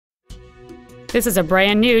This is a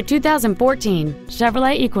brand new 2014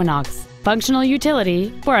 Chevrolet Equinox, functional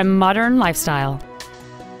utility for a modern lifestyle.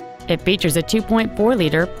 It features a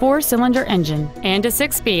 2.4-liter four-cylinder engine and a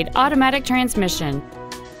 6-speed automatic transmission.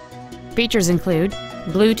 Features include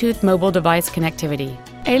Bluetooth mobile device connectivity,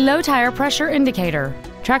 a low tire pressure indicator,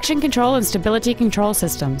 traction control and stability control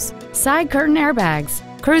systems, side curtain airbags,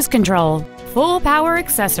 cruise control, full power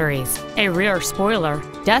accessories, a rear spoiler,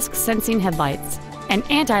 dusk sensing headlights, an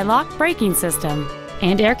anti-lock braking system,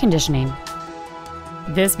 and air conditioning.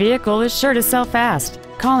 This vehicle is sure to sell fast.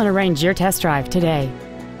 Call and arrange your test drive today.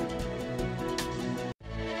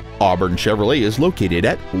 Auburn Chevrolet is located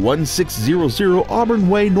at 1600 Auburn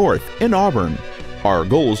Way North in Auburn. Our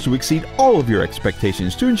goal is to exceed all of your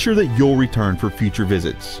expectations to ensure that you'll return for future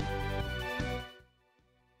visits.